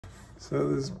So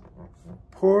this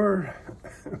poor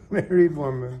married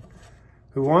woman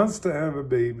who wants to have a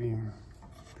baby,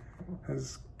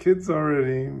 has kids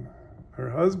already, her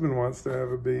husband wants to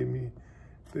have a baby,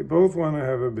 they both want to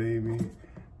have a baby,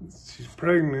 she's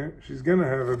pregnant, she's gonna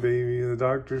have a baby, the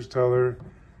doctors tell her,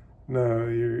 no,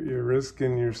 you're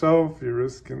risking yourself, you're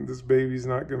risking, this baby's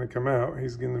not gonna come out,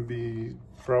 he's gonna be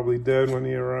probably dead when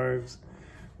he arrives,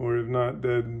 or if not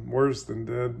dead, worse than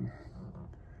dead.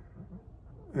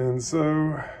 And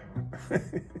so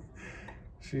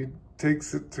she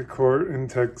takes it to court in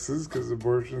Texas because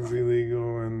abortion's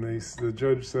illegal, and the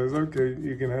judge says, okay,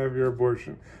 you can have your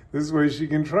abortion. This way she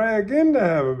can try again to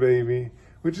have a baby,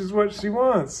 which is what she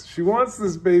wants. She wants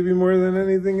this baby more than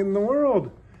anything in the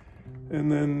world. And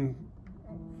then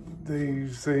they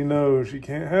say, no, she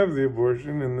can't have the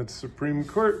abortion, and the Supreme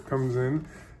Court comes in.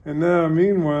 And now,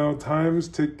 meanwhile, time's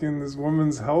ticking, this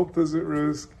woman's health is at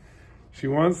risk. She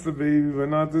wants the baby, but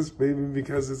not this baby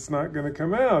because it's not going to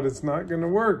come out. It's not going to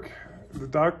work. The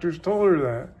doctors told her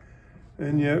that.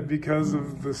 And yet, because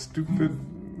of the stupid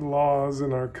laws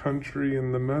in our country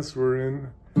and the mess we're in,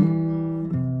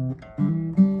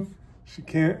 she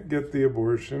can't get the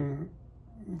abortion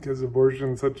because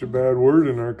abortion's such a bad word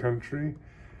in our country.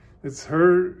 It's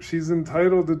her, she's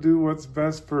entitled to do what's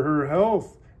best for her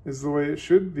health, is the way it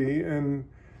should be. And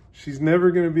she's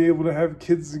never going to be able to have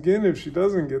kids again if she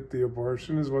doesn't get the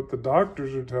abortion, is what the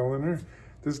doctors are telling her.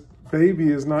 This baby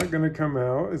is not going to come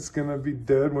out. It's going to be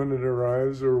dead when it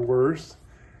arrives, or worse.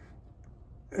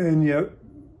 And yet,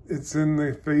 it's in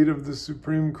the fate of the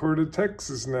Supreme Court of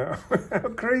Texas now. How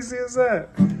crazy is that?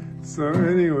 So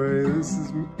anyway, this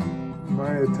is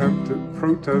my attempt at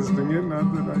protesting it.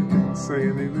 Not that I can say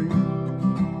anything.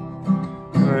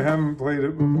 And I haven't played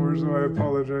it before, so I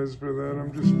apologize for that.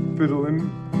 I'm just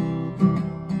fiddling.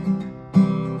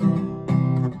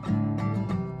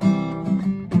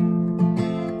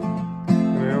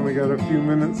 Got a few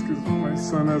minutes because my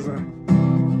son has a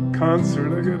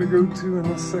concert I gotta go to in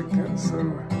a second, so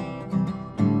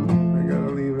I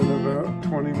gotta leave in about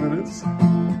 20 minutes.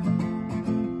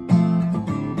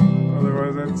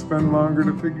 Otherwise I'd spend longer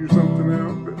to figure something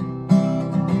out. But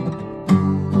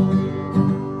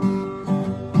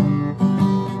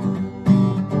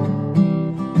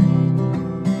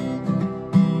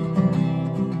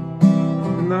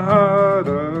in the heart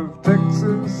of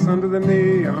Texas, under the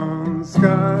neon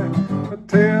sky, a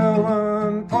tale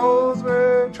unfolds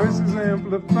where choices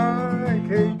amplify.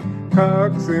 Kate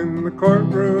Cox in the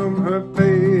courtroom, her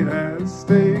fate at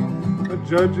stake. A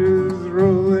judge is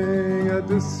ruling, a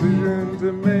decision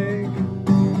to make.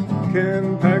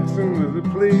 Can Paxton with a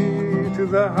plea to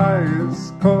the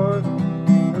highest court?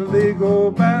 A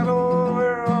legal battle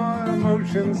where all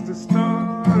emotions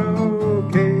distort. Oh,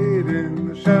 Kate in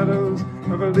the shadows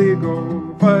of a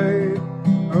legal fight,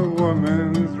 a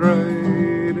woman's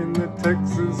right in the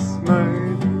Texas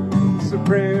night.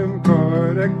 Supreme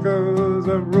Court echoes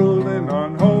of ruling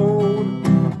on hold.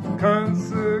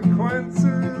 Consequences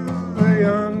they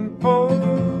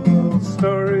unfold.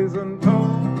 Stories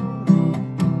untold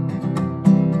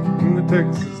in the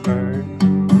Texas night.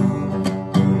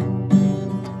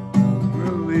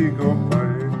 The legal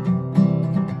fight.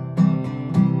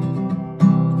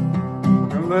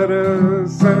 A letter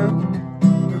sent,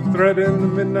 a threat in the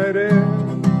midnight air.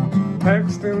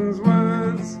 Paxton's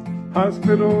words,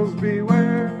 hospitals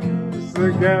beware. As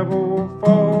the gavel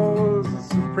falls, the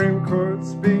Supreme Court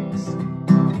speaks,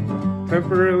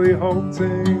 temporarily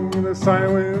halting the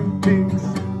silent peaks.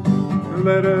 A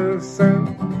letter sent,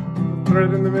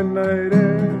 threat in the midnight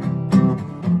air.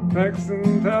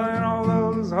 Paxton telling all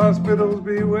those hospitals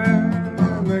beware.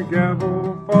 And the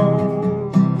gavel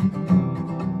falls,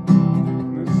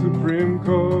 the Supreme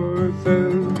Court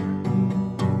says,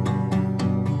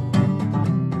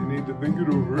 think it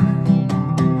over.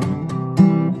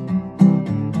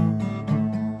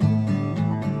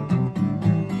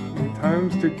 And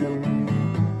time's ticking.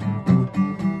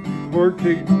 Poor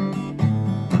Kate.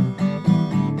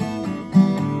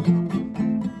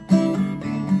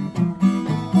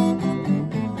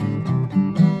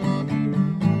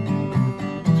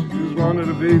 She just wanted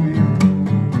a baby.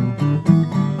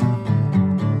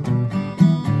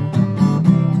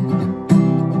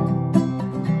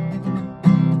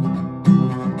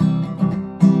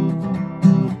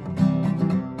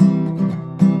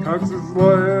 Cox's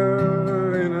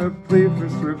lawyer in a plea for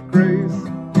swift grace.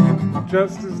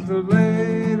 Justice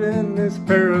delayed in this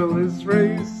perilous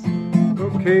race.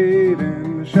 Kate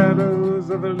in the shadows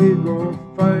of a legal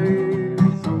fight.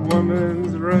 It's a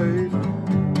woman's right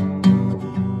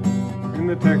in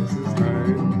the Texas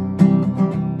night.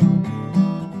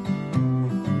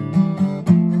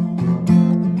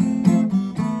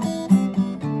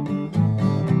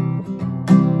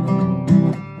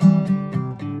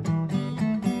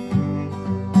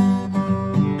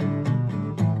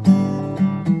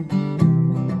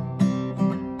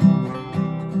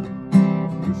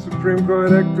 Supreme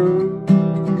Court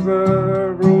echoes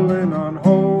a ruling on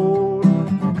hold.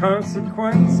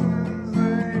 Consequences,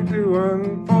 they do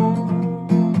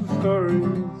unfold.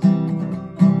 Stories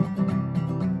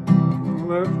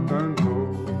left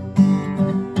untold.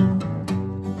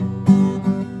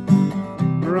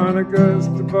 Veronica's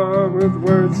to bar with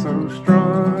words so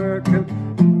strong. A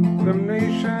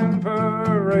condemnation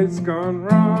for rights gone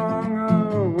wrong.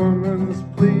 A woman's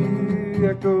plea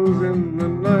echoes in the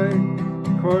night.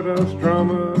 Courthouse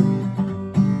drama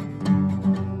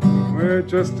where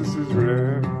justice is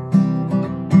rare.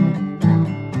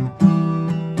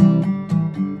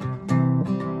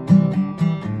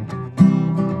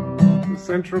 The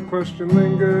central question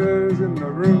lingers in the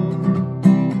room.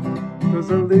 Does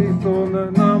a lethal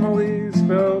anomaly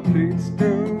spell Kate's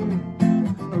doom?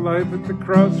 A life at the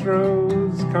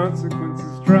crossroads,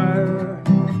 consequences dire.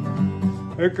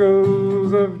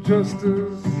 Echoes of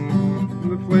justice,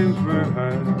 and the flames burn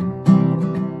high.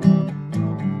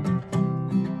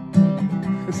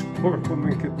 This poor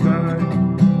woman could die.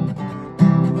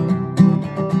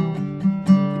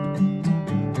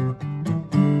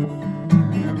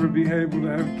 Never be able to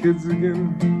have kids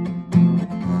again.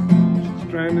 She's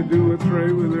trying to do what's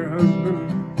right with her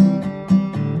husband.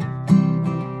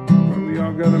 But we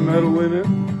all got a medal in it,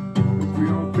 because we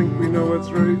all think we know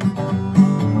what's right.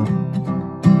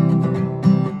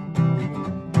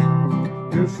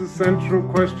 Yes, the central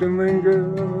question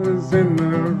lingers in the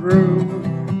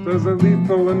room. Does a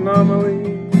lethal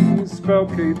anomaly spell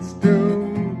Kate's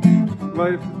doom?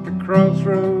 Life at the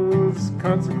crossroads,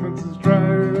 consequences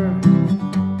dire.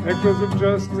 Echoes of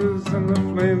justice and the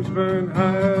flames burn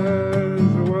high.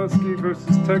 Zawoski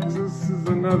versus Texas is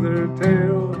another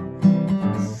tale.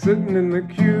 Sitting in the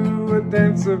queue, a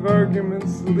dance of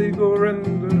arguments, legal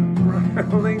rendezvous,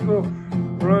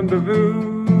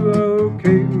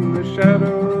 locating the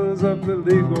shadows of the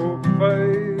legal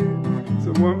fight. It's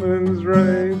a woman's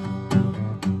right,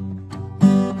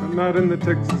 but not in the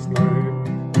Texas night.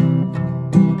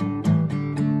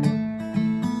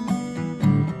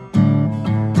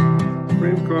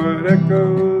 Supreme Court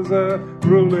echoes a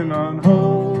ruling on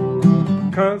hold.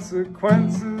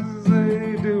 Consequences,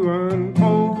 they do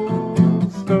unfold.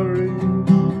 Stories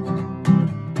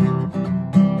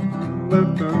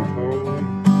left untold.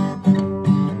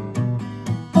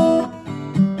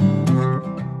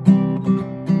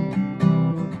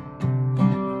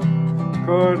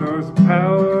 Corridors of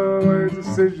power where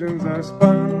decisions are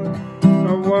spun.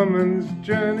 A woman's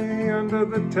journey under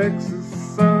the Texas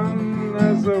sun.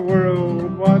 As the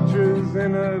world watches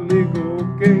in a legal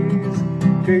gaze,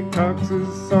 Kate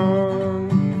Cox's song,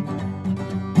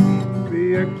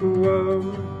 the echo of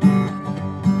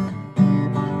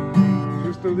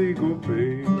just a legal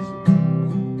phase.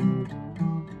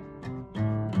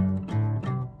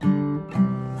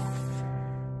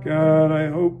 God, I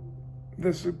hope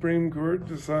the Supreme Court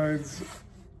decides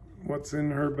what's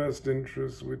in her best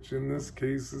interest, which in this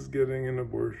case is getting an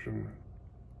abortion.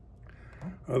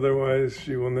 Otherwise,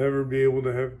 she will never be able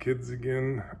to have kids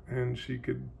again, and she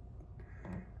could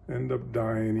end up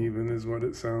dying, even is what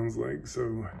it sounds like.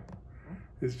 So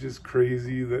it's just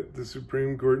crazy that the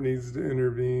Supreme Court needs to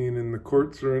intervene, and the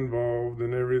courts are involved,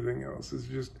 and everything else is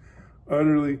just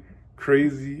utterly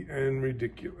crazy and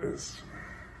ridiculous.